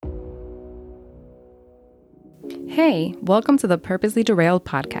Hey, welcome to the Purposely Derailed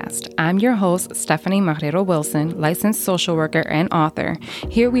podcast. I'm your host, Stephanie Marrero Wilson, licensed social worker and author.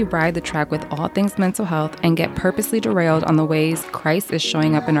 Here we ride the track with all things mental health and get purposely derailed on the ways Christ is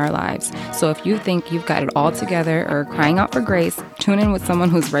showing up in our lives. So if you think you've got it all together or crying out for grace, tune in with someone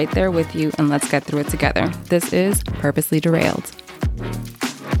who's right there with you and let's get through it together. This is Purposely Derailed.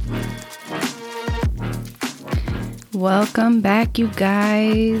 Welcome back, you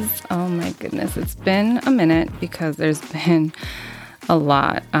guys. Oh my goodness, it's been a minute because there's been a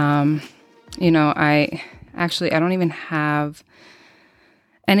lot. I don't even have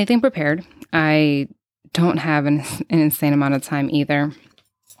anything prepared. I don't have an insane amount of time either,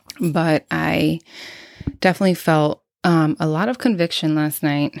 but I definitely felt a lot of conviction last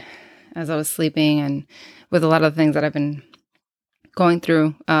night as I was sleeping and with a lot of the things that I've been going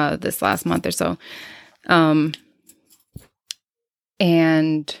through this last month or so.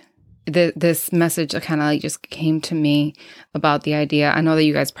 And this message kind of just came to me about the idea. I know that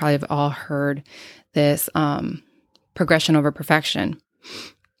you guys probably have all heard this progression over perfection.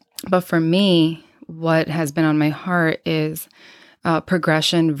 But for me, what has been on my heart is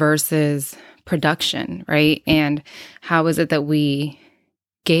progression versus production, right? And how is it that we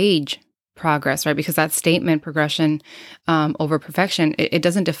gauge progress, right? Because that statement, progression over perfection, it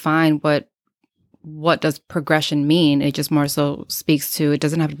doesn't define what does progression mean. It just more so speaks to, it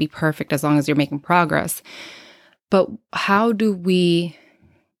doesn't have to be perfect as long as you're making progress. But how do we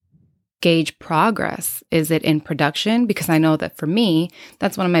gauge progress? Is it in production? Because I know that for me,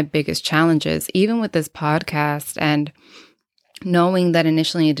 that's one of my biggest challenges, even with this podcast and knowing that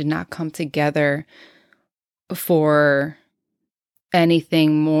initially it did not come together for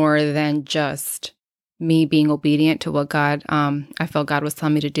anything more than just me being obedient to what God, I felt God was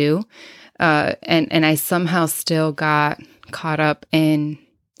telling me to do. And I somehow still got caught up in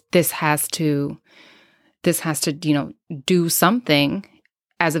this has to, do something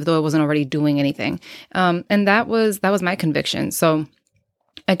as if though it wasn't already doing anything. And that was my conviction. So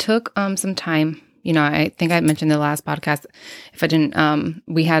I took some time. I think I mentioned in the last podcast. If I didn't,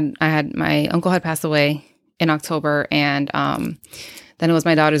 I had my uncle had passed away in October, and then it was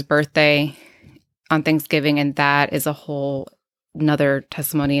my daughter's birthday on Thanksgiving, and that is a whole another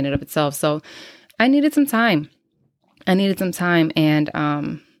testimony in and of itself. So I needed some time. And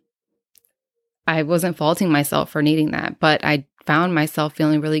I wasn't faulting myself for needing that, but I found myself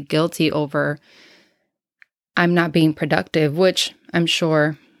feeling really guilty over I'm not being productive, which I'm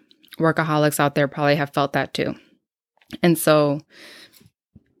sure workaholics out there probably have felt that too. And so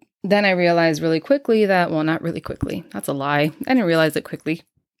then I realized really quickly that, well, not really quickly. That's a lie. I didn't realize it quickly.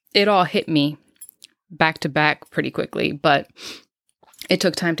 It all hit me back to back pretty quickly, but it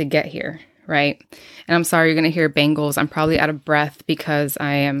took time to get here, right? And I'm sorry you're going to hear bangles. I'm probably out of breath because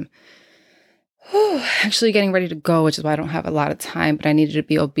I am actually getting ready to go, which is why I don't have a lot of time, but I needed to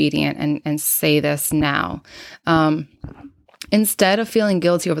be obedient and say this now. Instead of feeling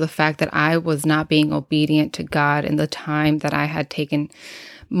guilty over the fact that I was not being obedient to God in the time that I had taken,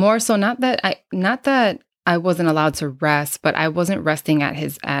 more so not that I wasn't allowed to rest, but I wasn't resting at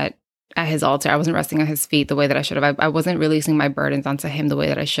his altar. I wasn't resting at his feet the way that I should have. I wasn't releasing my burdens onto him the way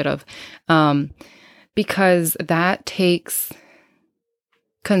that I should have. Because that takes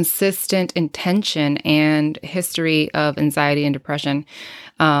consistent intention and history of anxiety and depression.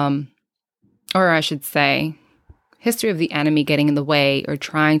 Or I should say, history of the enemy getting in the way or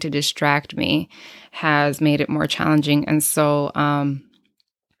trying to distract me has made it more challenging. And so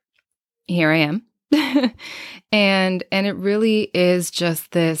here I am. And it really is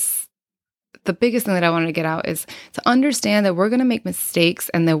just this. The biggest thing that I wanted to get out is to understand that we're going to make mistakes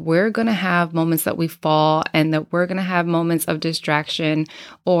and that we're going to have moments that we fall and that we're going to have moments of distraction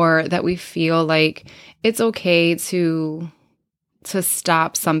or that we feel like it's okay to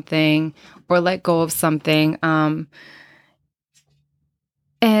stop something or let go of something. And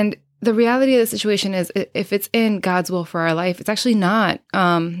the reality of the situation is if it's in God's will for our life, it's actually not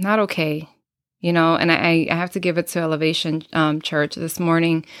okay. And I have to give it to Elevation Church this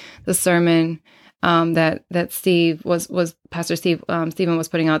morning. The sermon that Steve was Pastor Steve Stephen was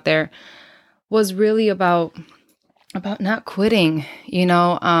putting out there was really about not quitting.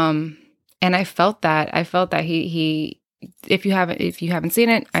 And I felt that. He if you haven't seen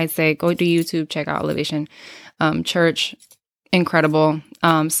it, I'd say go to YouTube, check out Elevation Church. Incredible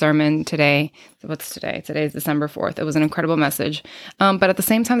sermon today. What's today? Today is December 4th. It was an incredible message. But at the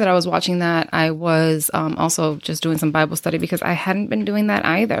same time that I was watching that, I was also just doing some Bible study because I hadn't been doing that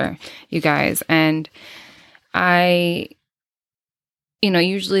either, you guys. And I,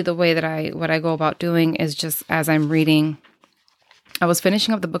 usually the way that what I go about doing is just as I'm reading I was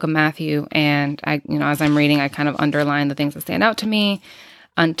finishing up the book of Matthew, and as I'm reading, I kind of underline the things that stand out to me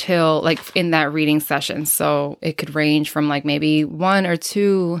until like in that reading session. So it could range from like maybe one or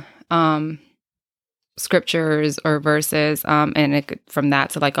two scriptures or verses, and it could, from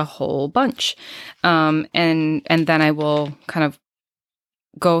that to like a whole bunch. And then I will kind of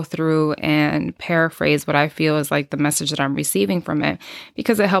go through and paraphrase what I feel is like the message that I'm receiving from it,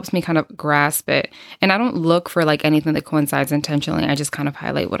 because it helps me kind of grasp it. And I don't look for like anything that coincides intentionally. I just kind of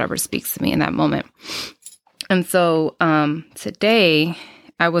highlight whatever speaks to me in that moment. And so today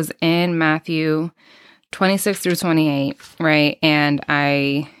I was in Matthew 26 through 28, right? And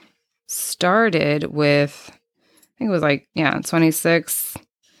I started with, I think it was like, 26,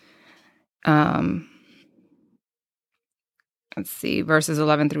 let's see, verses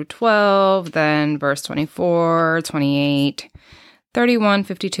 11 through 12, then verse 24, 28, 31,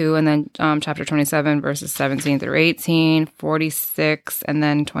 52, and then chapter 27, verses 17 through 18, 46, and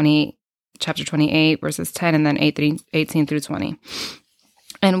then chapter 28, verses 10, and then 18 through 20.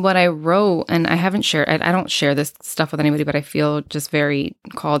 And what I wrote, and I haven't shared, I don't share this stuff with anybody, but I feel just very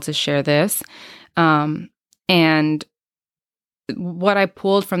called to share this. And what I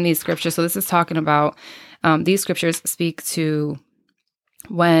pulled from these scriptures, so this is talking about, these scriptures speak to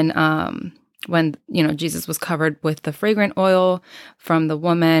when Jesus was covered with the fragrant oil from the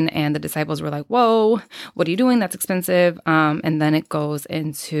woman, and the disciples were like, "Whoa, what are you doing? That's expensive." And then it goes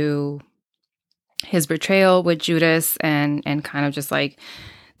into his betrayal with Judas, and kind of just like,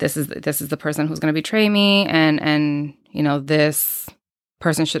 this is the person who's going to betray me, and this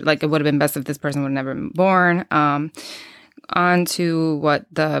person should, like, it would have been best if this person would have never been born. On to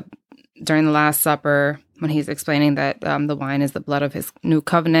during the Last Supper, when he's explaining that the wine is the blood of his new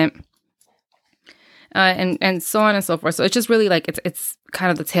covenant, and so on and so forth. So it's just really like it's kind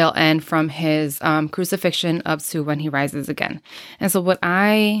of the tail end from his crucifixion up to when he rises again. And so what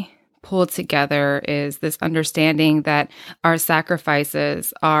I pulled together is this understanding that our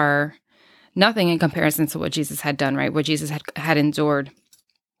sacrifices are nothing in comparison to what Jesus had done, right? What Jesus had endured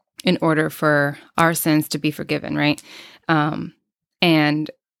in order for our sins to be forgiven, right?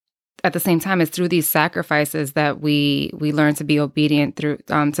 And at the same time, it's through these sacrifices that we learn to be obedient through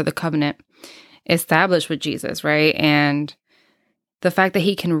to the covenant established with Jesus, right? And the fact that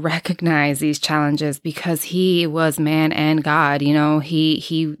he can recognize these challenges because he was man and God,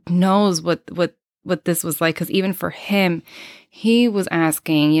 he knows what this was like. Because even for him, he was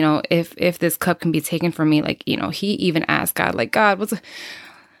asking, if this cup can be taken from me, like, he even asked God, like, God,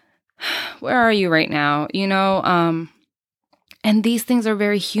 where are you right now? And these things are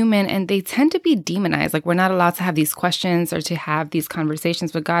very human, and they tend to be demonized. Like, we're not allowed to have these questions or to have these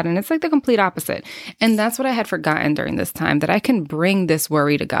conversations with God. And it's like the complete opposite. And that's what I had forgotten during this time, that I can bring this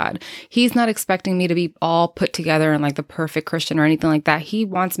worry to God. He's not expecting me to be all put together and like the perfect Christian or anything like that. He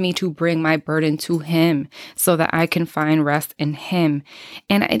wants me to bring my burden to him so that I can find rest in him.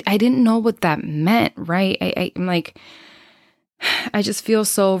 And I didn't know what that meant, right? I'm like, I just feel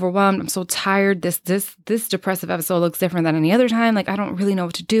so overwhelmed. I'm so tired. This depressive episode looks different than any other time. Like, I don't really know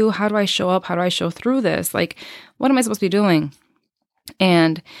what to do. How do I show up? How do I show through this? Like, what am I supposed to be doing?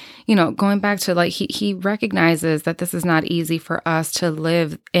 And, going back to like, he recognizes that this is not easy for us to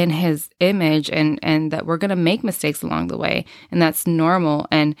live in his image, and that we're going to make mistakes along the way. And that's normal.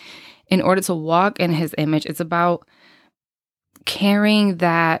 And in order to walk in his image, it's about carrying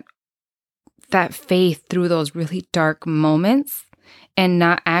that faith through those really dark moments and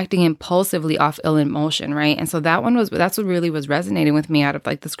not acting impulsively off ill emotion, right? And so that's what really was resonating with me out of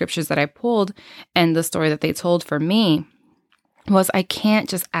like the scriptures that I pulled and the story that they told for me was I can't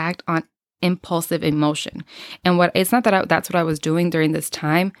just act on impulsive emotion. And it's not that that's what I was doing during this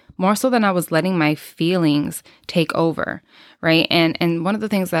time, more so than I was letting my feelings take over, right? And one of the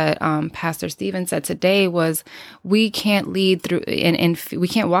things that Pastor Stephen said today was we can't lead through and we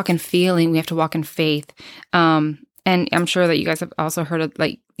can't walk in feeling, we have to walk in faith. And I'm sure that you guys have also heard of,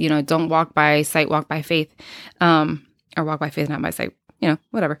 like, don't walk by sight, walk by faith, or walk by faith, not by sight,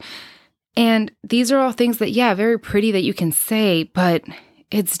 whatever. And these are all things that, very pretty that you can say, but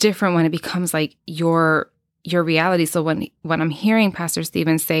it's different when it becomes like your reality. So when I'm hearing Pastor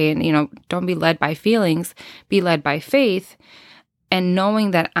Stephen say, don't be led by feelings, be led by faith, and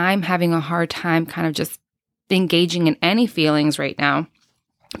knowing that I'm having a hard time kind of just engaging in any feelings right now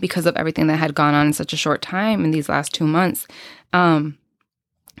because of everything that had gone on in such a short time in these last 2 months, I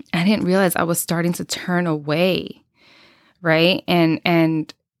didn't realize I was starting to turn away, right?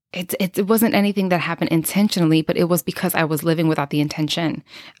 And it wasn't anything that happened intentionally, but it was because I was living without the intention.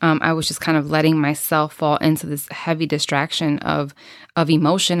 I was just kind of letting myself fall into this heavy distraction of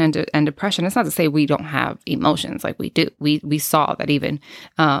emotion and depression. It's not to say we don't have emotions, like we do. We saw that even,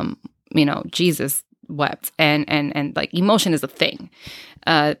 Jesus wept, and like emotion is a thing.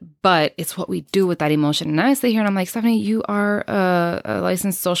 But it's what we do with that emotion. And I sit here and I'm like, Stephanie, you are a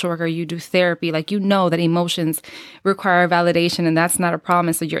licensed social worker. You do therapy. Like, that emotions require validation, and that's not a problem.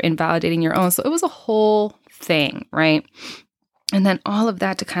 And so you're invalidating your own. So it was a whole thing, right? And then all of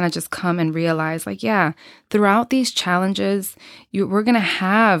that to kind of just come and realize, like, yeah, throughout these challenges, we're going to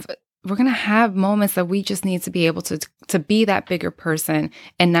have moments that we just need to be able to be that bigger person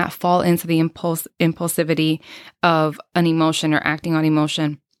and not fall into the impulsivity of an emotion or acting on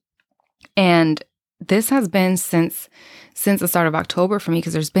emotion. And this has been since the start of October for me,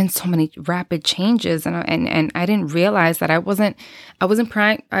 because there's been so many rapid changes, and I didn't realize that I wasn't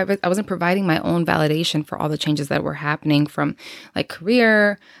providing my own validation for all the changes that were happening, from like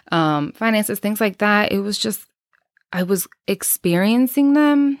career, finances, things like that. It was just, I was experiencing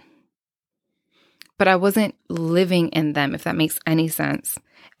them, but I wasn't living in them, if that makes any sense.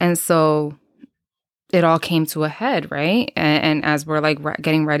 And so it all came to a head, right? And as we're like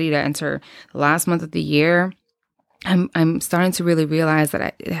getting ready to enter the last month of the year, I'm starting to really realize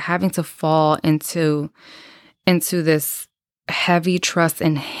that having to fall into this heavy trust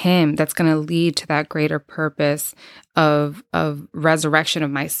in Him that's going to lead to that greater purpose of resurrection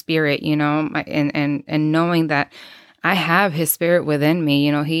of my spirit, and knowing that I have His Spirit within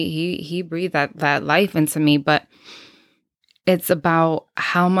me. He breathed that life into me, but it's about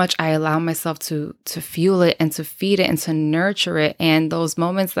how much I allow myself to fuel it and to feed it and to nurture it. And those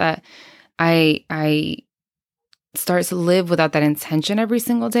moments that I start to live without that intention every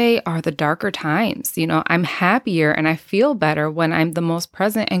single day are the darker times. I'm happier and I feel better when I'm the most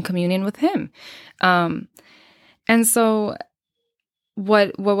present in communion with Him. And so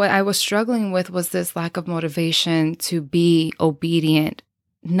what I was struggling with was this lack of motivation to be obedient,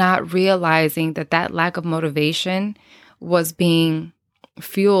 not realizing that lack of motivation was being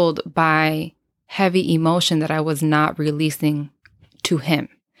fueled by heavy emotion that I was not releasing to Him.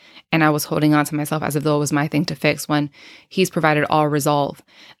 And I was holding on to myself as if though it was my thing to fix, when He's provided all resolve.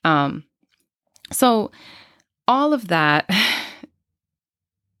 So all of that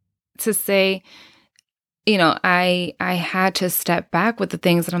to say, I had to step back with the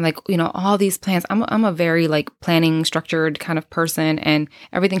things that I'm like, all these plans. I'm a very like planning, structured kind of person, and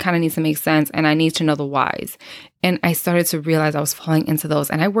everything kind of needs to make sense, and I need to know the whys. And I started to realize I was falling into those,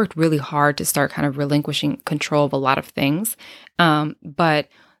 and I worked really hard to start kind of relinquishing control of a lot of things. But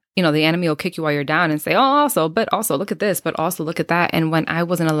the enemy will kick you while you're down and say, but also look at this, but also look at that. And when I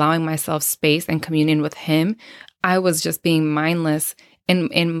wasn't allowing myself space and communion with Him, I was just being mindless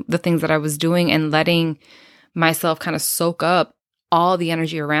in the things that I was doing and letting myself kind of soak up all the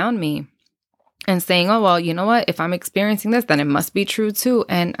energy around me and saying, oh, well, you know what? If I'm experiencing this, then it must be true too.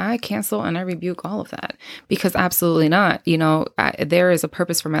 And I cancel and I rebuke all of that, because absolutely not. There is a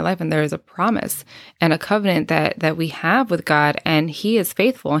purpose for my life, and there is a promise and a covenant that we have with God, and He is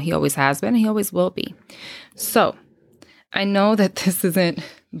faithful, and He always has been, and He always will be. So I know that this isn't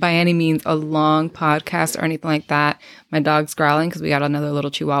by any means a long podcast or anything like that. My dog's growling because we got another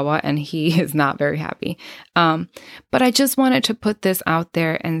little chihuahua, and he is not very happy. But I just wanted to put this out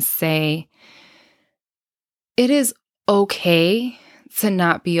there and say, it is okay to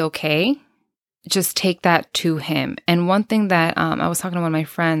not be okay. Just take that to Him. And one thing that I was talking to one of my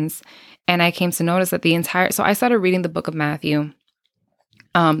friends, and I came to notice that so I started reading the book of Matthew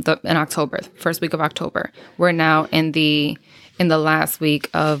in October, first week of October. We're now in the last week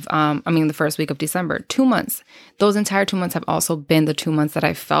of, the first week of December, 2 months. Those entire 2 months have also been the 2 months that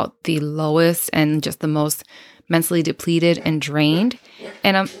I felt the lowest and just the most mentally depleted and drained.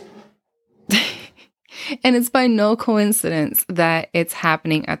 And and it's by no coincidence that it's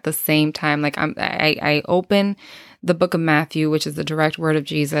happening at the same time. Like I open the book of Matthew, which is the direct word of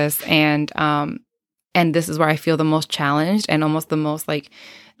Jesus, and this is where I feel the most challenged and almost the most like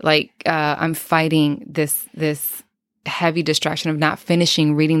I'm fighting this heavy distraction of not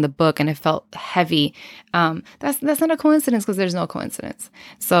finishing reading the book, and it felt heavy. That's not a coincidence, because there's no coincidence.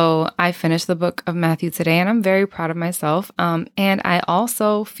 So I finished the book of Matthew today, and I'm very proud of myself. And I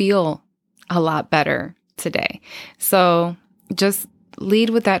also feel a lot better today. So just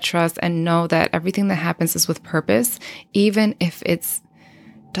lead with that trust and know that everything that happens is with purpose, even if it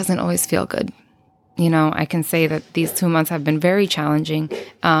doesn't always feel good. I can say that these 2 months have been very challenging,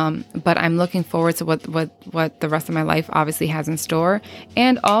 but I'm looking forward to what the rest of my life obviously has in store,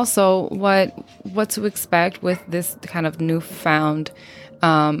 and also what to expect with this kind of newfound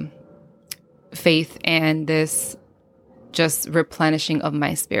faith and this just replenishing of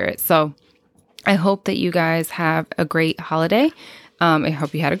my spirit. So I hope that you guys have a great holiday. I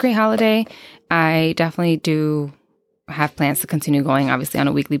hope you had a great holiday. I definitely do have plans to continue going, obviously, on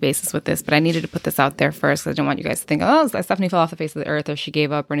a weekly basis with this, but I needed to put this out there first because I didn't want you guys to think, oh, Stephanie fell off the face of the earth or she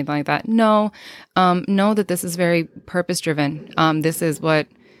gave up or anything like that. No, know that this is very purpose driven. This is what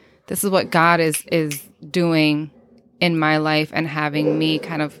God is doing in my life and having me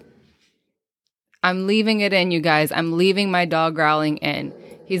kind of, I'm leaving it in, you guys. I'm leaving my dog growling in.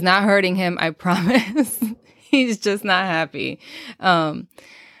 He's not hurting him, I promise. He's just not happy.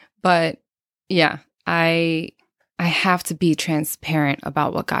 But yeah, I have to be transparent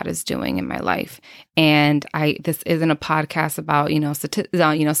about what God is doing in my life. And this isn't a podcast about,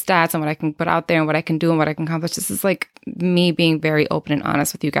 stats and what I can put out there and what I can do and what I can accomplish. This is like me being very open and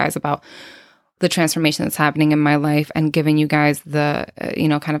honest with you guys about the transformation that's happening in my life and giving you guys the,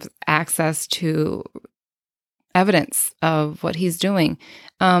 kind of access to evidence of what he's doing.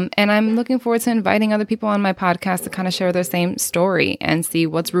 And I'm looking forward to inviting other people on my podcast to kind of share their same story and see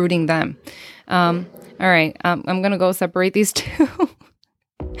what's rooting them. All right. I'm going to go separate these two.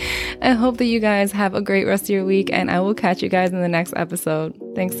 I hope that you guys have a great rest of your week, and I will catch you guys in the next episode.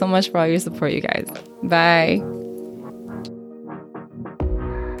 Thanks so much for all your support, you guys. Bye.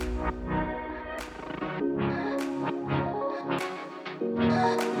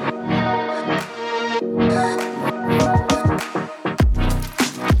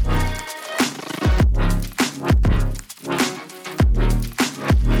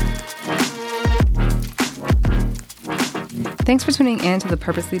 Thanks for tuning in to the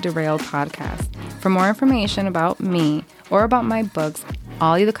Purposely Derailed podcast. For more information about me or about my books,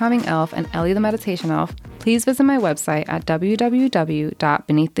 Ollie the Calming Elf and Ellie the Meditation Elf, please visit my website at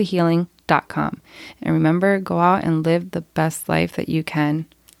www.beneaththehealing.com. And remember, go out and live the best life that you can,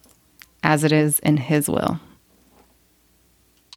 as it is in His will.